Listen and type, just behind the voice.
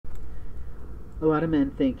A lot of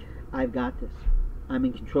men think, I've got this. I'm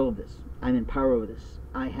in control of this. I'm in power over this.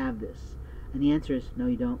 I have this. And the answer is, no,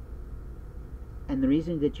 you don't. And the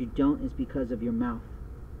reason that you don't is because of your mouth.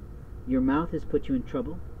 Your mouth has put you in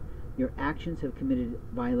trouble. Your actions have committed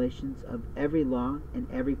violations of every law and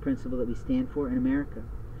every principle that we stand for in America,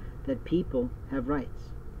 that people have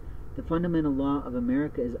rights. The fundamental law of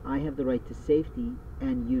America is I have the right to safety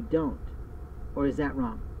and you don't. Or is that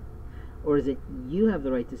wrong? Or is it you have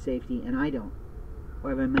the right to safety and I don't?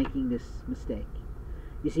 Or am I making this mistake?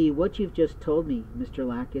 You see, what you've just told me, Mr.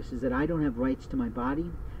 Lacus, is that I don't have rights to my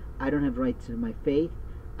body, I don't have rights to my faith,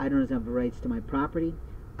 I don't have rights to my property,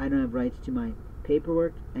 I don't have rights to my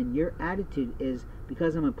paperwork, and your attitude is,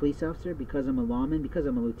 because I'm a police officer, because I'm a lawman, because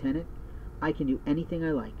I'm a lieutenant, I can do anything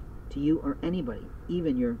I like to you or anybody,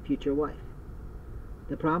 even your future wife.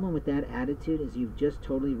 The problem with that attitude is you've just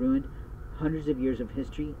totally ruined hundreds of years of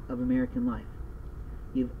history of American life.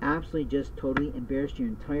 You've absolutely just totally embarrassed your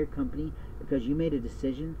entire company because you made a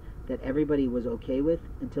decision that everybody was okay with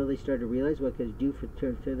until they started to realize what it could do for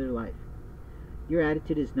their life. Your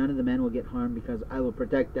attitude is none of the men will get harmed because I will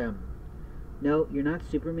protect them. No, you're not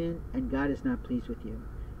Superman, and God is not pleased with you.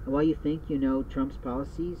 And while you think you know Trump's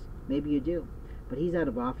policies, maybe you do. But he's out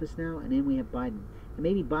of office now, and then we have Biden. And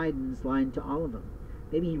maybe Biden's lying to all of them.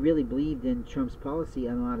 Maybe he really believed in Trump's policy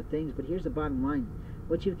on a lot of things, but here's the bottom line.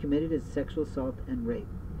 What you've committed is sexual assault and rape.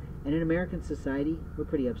 And in American society, we're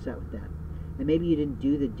pretty upset with that. And maybe you didn't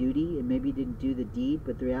do the duty, and maybe you didn't do the deed,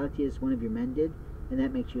 but the reality is one of your men did, and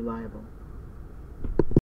that makes you liable.